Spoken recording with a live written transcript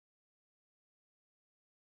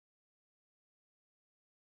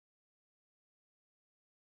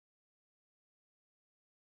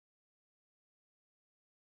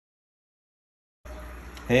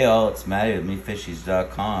Hey all, it's Matty with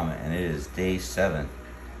MeFishies.com, and it is day 7.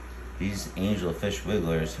 These angelfish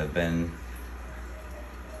wigglers have been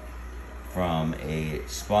from a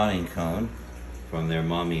spawning cone from their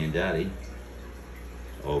mommy and daddy.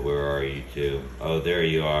 Oh, where are you two? Oh, there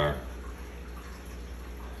you are.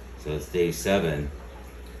 So it's day 7.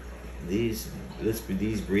 These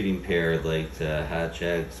breeding pair like to hatch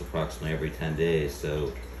eggs approximately every 10 days.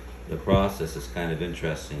 So the process is kind of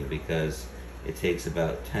interesting because it takes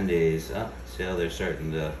about 10 days. See how they're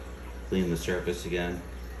starting to clean the surface again?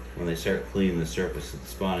 When they start cleaning the surface of the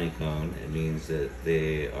spawning cone, it means that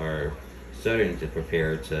they are starting to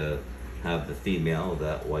prepare to have the female,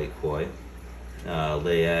 that white koi,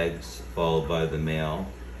 lay eggs, followed by the male,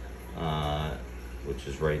 which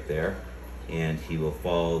is right there. And he will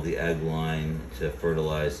follow the egg line to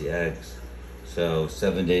fertilize the eggs. So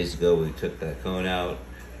 7 days ago we took that cone out,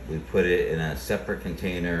 we put it in a separate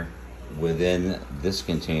container within this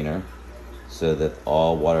container so that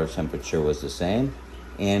all water temperature was the same,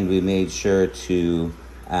 and we made sure to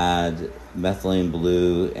add methylene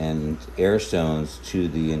blue and air stones to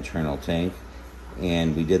the internal tank,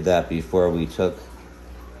 and we did that before we took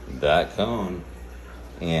that cone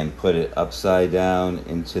and put it upside down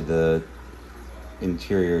into the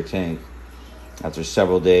interior tank. After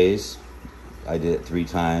several days, I did it 3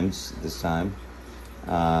 times this time,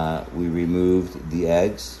 we removed the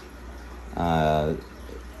eggs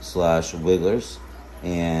slash wigglers,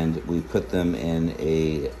 and we put them in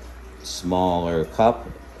a smaller cup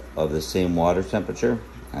of the same water temperature,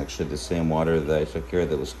 actually the same water that I took care of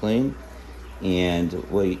that was clean. And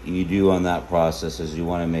what you do on that process is you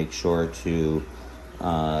want to make sure to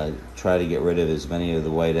try to get rid of as many of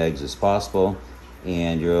the white eggs as possible,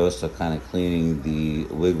 and you're also kind of cleaning the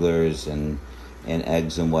wigglers and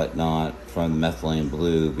eggs and whatnot from the methylene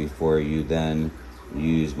blue before you then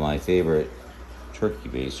use my favorite turkey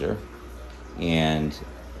baser and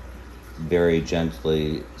very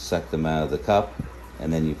gently suck them out of the cup,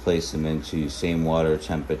 and then you place them into same water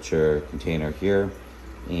temperature container here,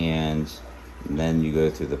 and then you go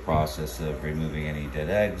through the process of removing any dead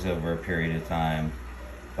eggs over a period of time.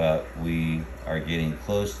 But we are getting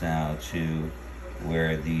close now to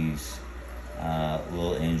where these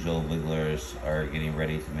little angel wigglers are getting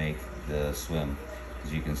ready to make the swim.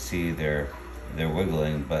 As you can see, they're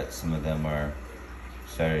wiggling, but some of them are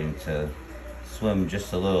starting to swim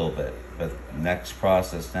just a little bit. But next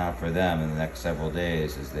process now for them in the next several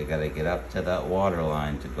days is they got to get up to that water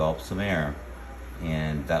line to gulp some air,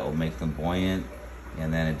 and that will make them buoyant.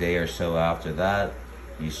 And then a day or so after that,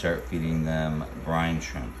 you start feeding them brine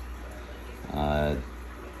shrimp.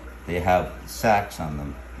 They have sacks on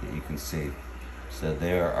them that you can see, so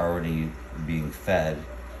they're already being fed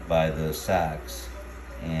by those sacks.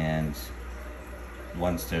 And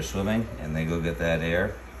once they're swimming and they go get that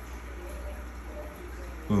air,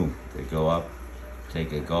 boom, they go up,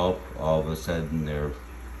 take a gulp, all of a sudden they're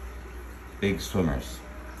big swimmers.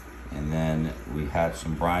 And then we hatch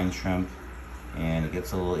some brine shrimp and it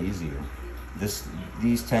gets a little easier.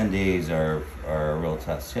 These 10 days are a real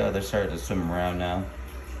test. See how they're starting to swim around now?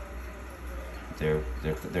 They're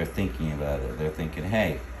thinking about it. They're thinking,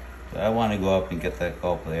 hey, I want to go up and get that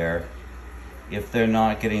gulp of air. If they're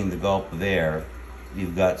not getting the gulp of air,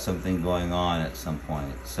 you've got something going on at some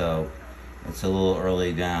point. So it's a little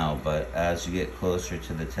early now, but as you get closer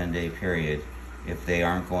to the 10-day period, if they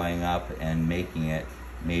aren't going up and making it,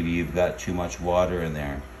 maybe you've got too much water in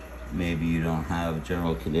there. Maybe you don't have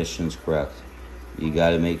general conditions correct. You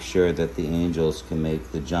got to make sure that the angels can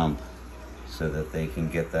make the jump so that they can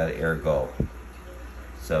get that air gulp.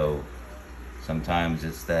 So sometimes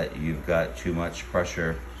it's that you've got too much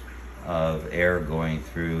pressure of air going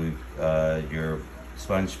through your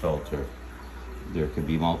sponge filter. There could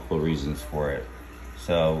be multiple reasons for it.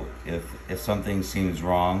 So if something seems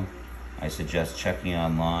wrong, I suggest checking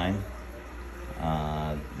online.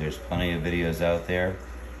 There's plenty of videos out there,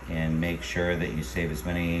 and make sure that you save as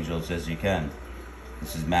many angels as you can.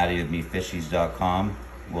 This is Matty with MeFishies.com.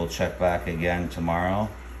 We'll check back again tomorrow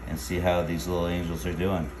and see how these little angels are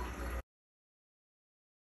doing.